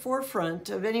be at the forefront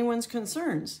of anyone's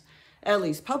concerns, at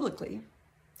least publicly.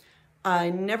 I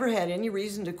never had any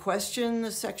reason to question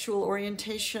the sexual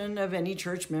orientation of any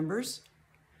church members.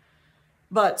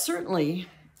 But certainly,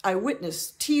 I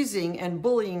witnessed teasing and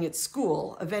bullying at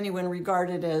school of anyone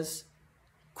regarded as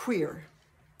queer.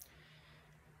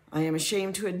 I am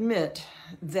ashamed to admit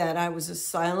that I was a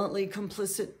silently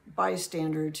complicit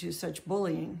bystander to such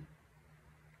bullying.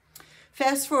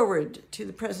 Fast forward to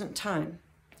the present time.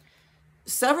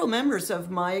 Several members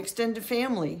of my extended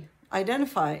family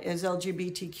identify as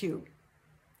LGBTQ.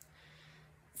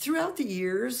 Throughout the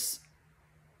years,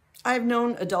 I've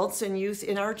known adults and youth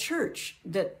in our church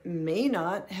that may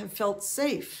not have felt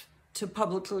safe to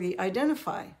publicly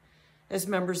identify as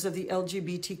members of the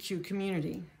LGBTQ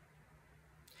community.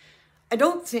 I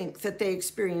don't think that they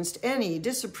experienced any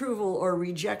disapproval or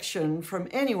rejection from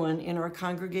anyone in our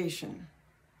congregation.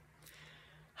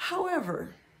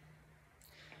 However,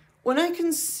 when I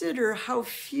consider how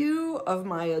few of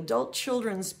my adult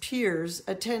children's peers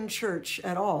attend church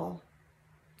at all,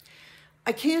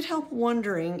 I can't help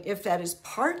wondering if that is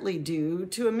partly due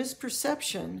to a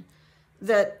misperception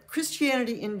that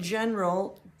Christianity in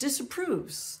general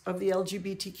disapproves of the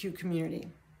LGBTQ community.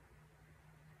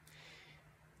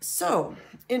 So,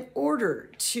 in order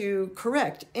to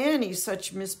correct any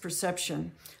such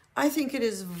misperception, I think it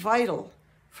is vital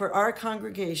for our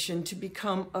congregation to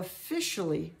become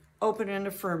officially open and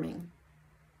affirming.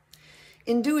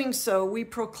 In doing so, we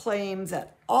proclaim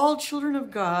that all children of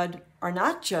God are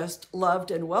not just loved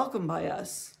and welcomed by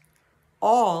us.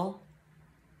 All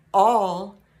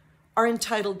are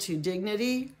entitled to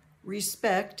dignity,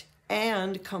 respect,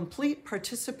 and complete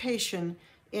participation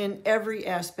in every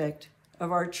aspect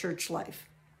of our church life.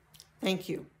 Thank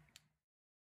you.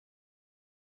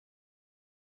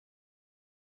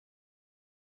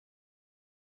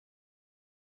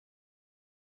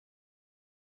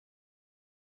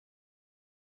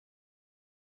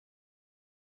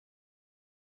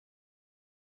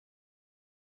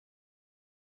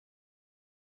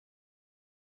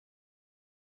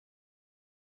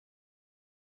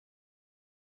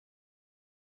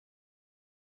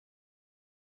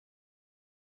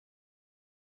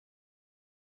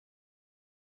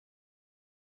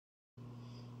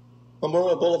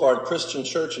 Memorial Boulevard Christian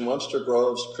Church and Webster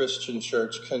Groves Christian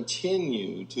Church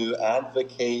continue to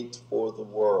advocate for the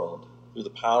world through the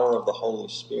power of the Holy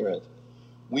Spirit.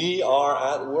 We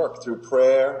are at work through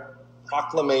prayer,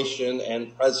 proclamation,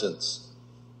 and presence,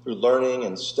 through learning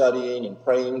and studying and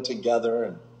praying together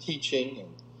and teaching,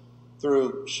 and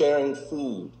through sharing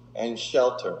food and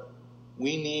shelter.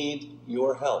 We need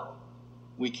your help.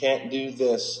 We can't do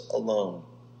this alone.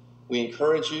 We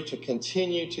encourage you to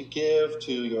continue to give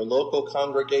to your local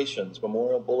congregations,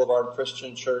 Memorial Boulevard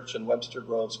Christian Church and Webster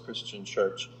Groves Christian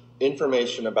Church.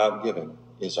 Information about giving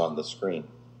is on the screen.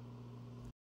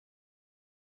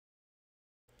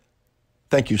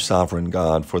 Thank you, Sovereign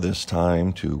God, for this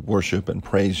time to worship and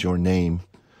praise your name,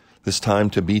 this time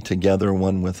to be together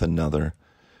one with another,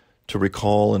 to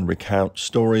recall and recount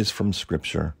stories from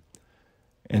Scripture,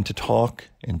 and to talk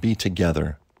and be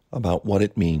together about what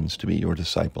it means to be your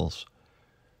disciples.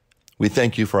 We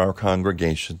thank you for our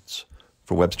congregations,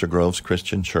 for Webster Groves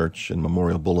Christian Church and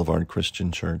Memorial Boulevard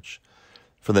Christian Church,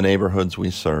 for the neighborhoods we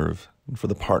serve, and for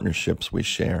the partnerships we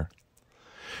share.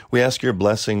 We ask your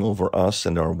blessing over us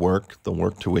and our work, the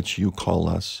work to which you call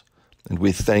us, and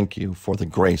we thank you for the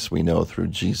grace we know through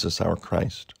Jesus our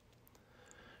Christ.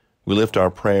 We lift our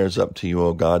prayers up to you,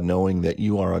 O God, knowing that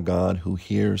you are a God who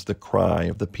hears the cry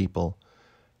of the people,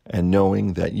 and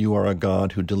knowing that you are a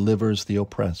God who delivers the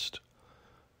oppressed.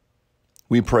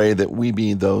 We pray that we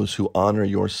be those who honor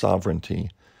your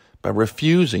sovereignty by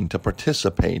refusing to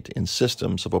participate in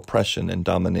systems of oppression and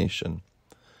domination.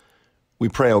 We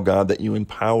pray, O God, that you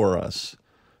empower us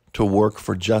to work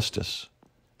for justice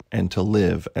and to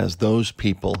live as those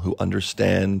people who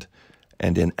understand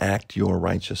and enact your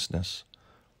righteousness.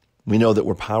 We know that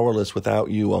we're powerless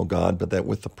without you, O God, but that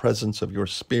with the presence of your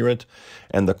Spirit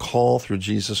and the call through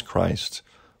Jesus Christ,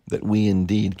 that we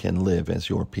indeed can live as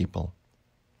your people.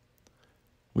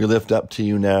 We lift up to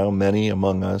you now many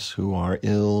among us who are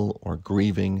ill or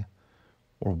grieving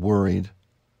or worried.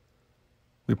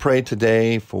 We pray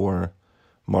today for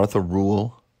Martha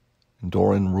Rule and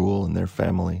Doran Rule and their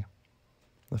family,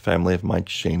 the family of Mike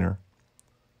Shaner,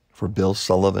 for Bill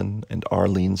Sullivan and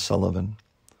Arlene Sullivan,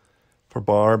 for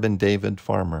Barb and David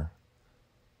Farmer.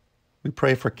 We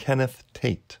pray for Kenneth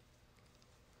Tate.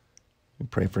 We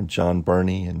pray for John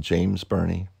Burney and James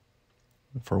Burney,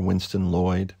 for Winston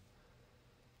Lloyd.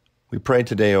 We pray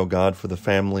today, O God, for the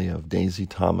family of Daisy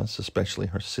Thomas, especially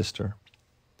her sister,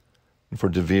 and for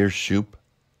DeVere Shoup,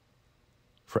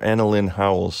 for Annalyn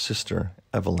Howell's sister,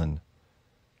 Evelyn,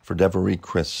 for Devery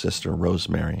Chris' sister,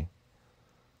 Rosemary,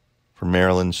 for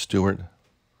Marilyn Stewart.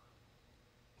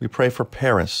 We pray for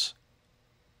Paris,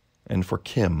 and for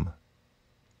Kim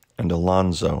and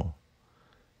Alonzo.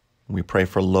 We pray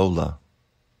for Lola.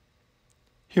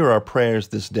 Hear our prayers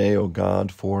this day, O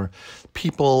God, for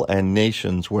people and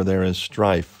nations where there is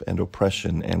strife and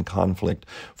oppression and conflict,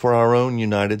 for our own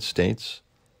United States,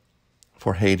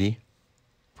 for Haiti,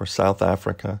 for South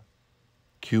Africa,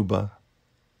 Cuba,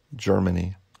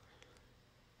 Germany.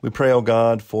 We pray, O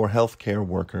God, for healthcare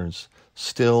workers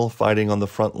still fighting on the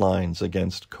front lines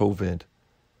against COVID.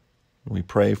 We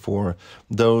pray for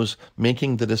those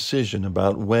making the decision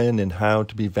about when and how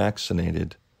to be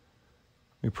vaccinated.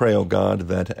 We pray, O God,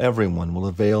 that everyone will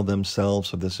avail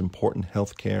themselves of this important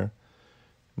health care.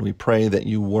 And we pray that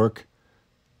you work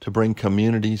to bring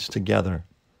communities together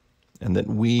and that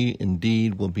we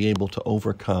indeed will be able to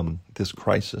overcome this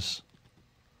crisis.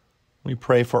 We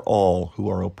pray for all who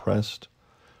are oppressed,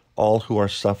 all who are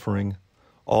suffering,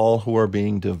 all who are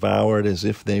being devoured as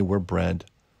if they were bread.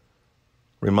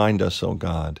 Remind us, O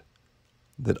God,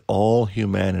 that all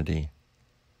humanity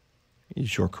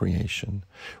is your creation.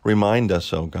 Remind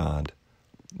us, O God,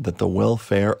 that the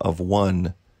welfare of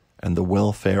one and the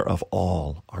welfare of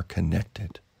all are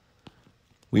connected.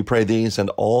 We pray these and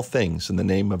all things in the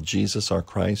name of Jesus our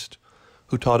Christ,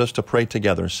 who taught us to pray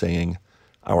together, saying,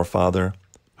 Our Father,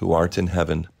 who art in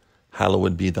heaven,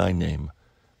 hallowed be thy name.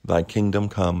 Thy kingdom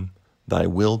come, thy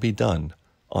will be done,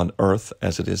 on earth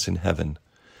as it is in heaven.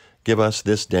 Give us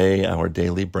this day our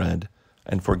daily bread,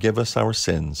 and forgive us our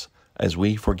sins, as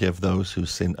we forgive those who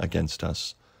sin against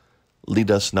us.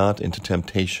 Lead us not into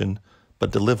temptation,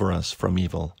 but deliver us from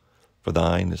evil. For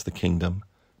thine is the kingdom,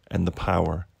 and the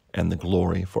power, and the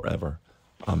glory forever.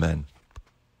 Amen.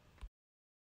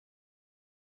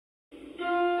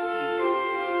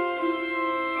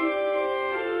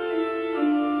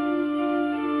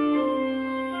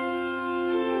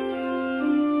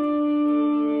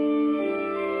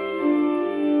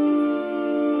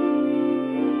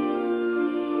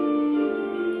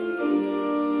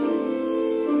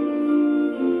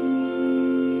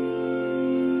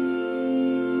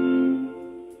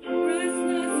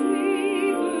 Restless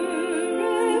river,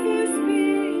 ever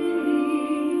spinning.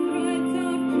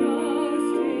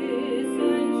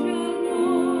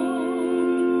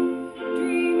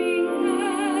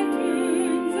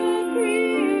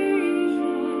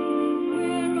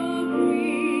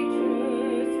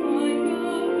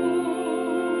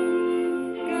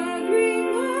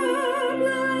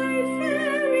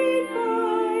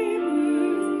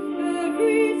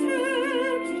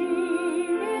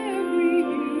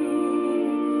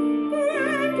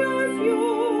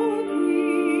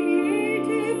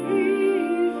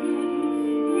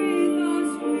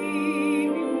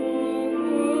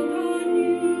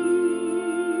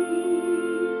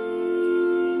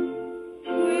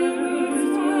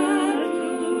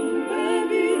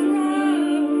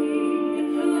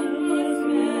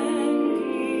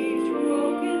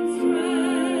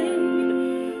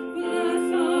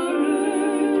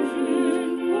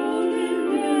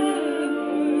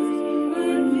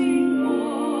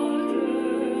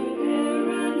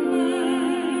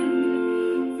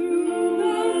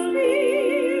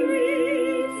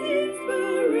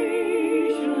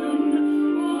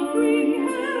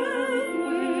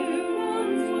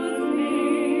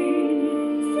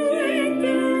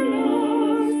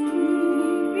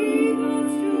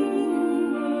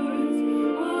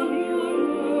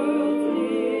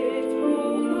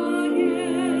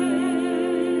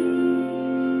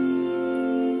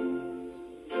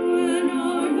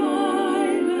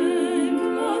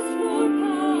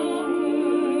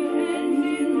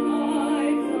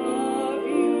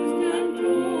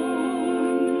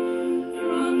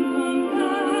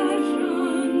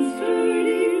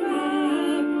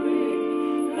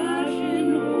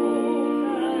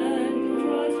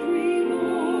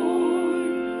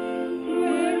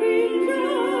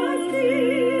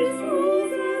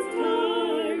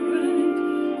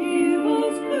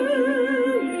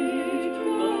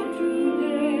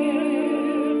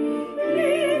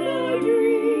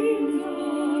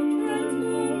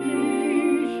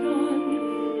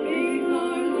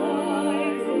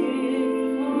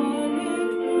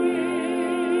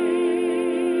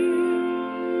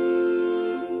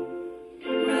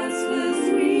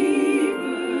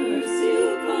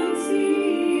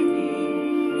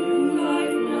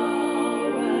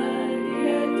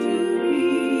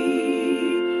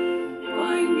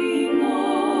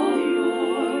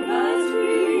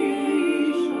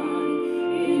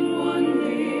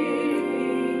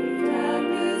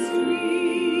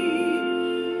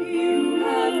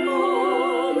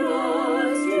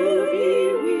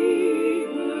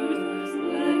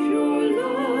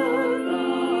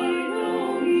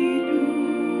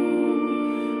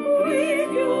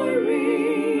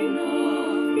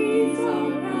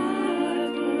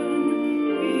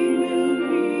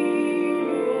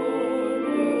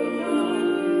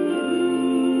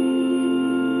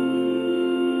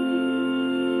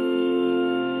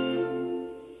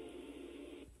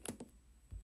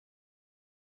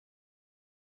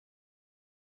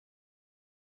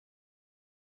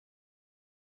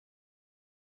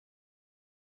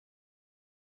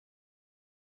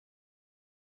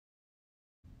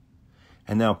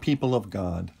 And now, people of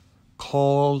God,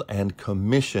 called and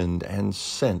commissioned and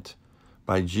sent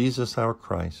by Jesus our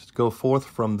Christ, go forth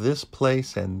from this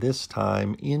place and this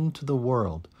time into the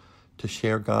world to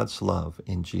share God's love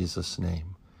in Jesus'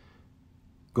 name.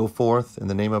 Go forth in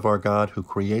the name of our God who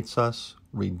creates us,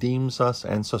 redeems us,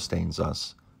 and sustains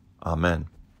us. Amen.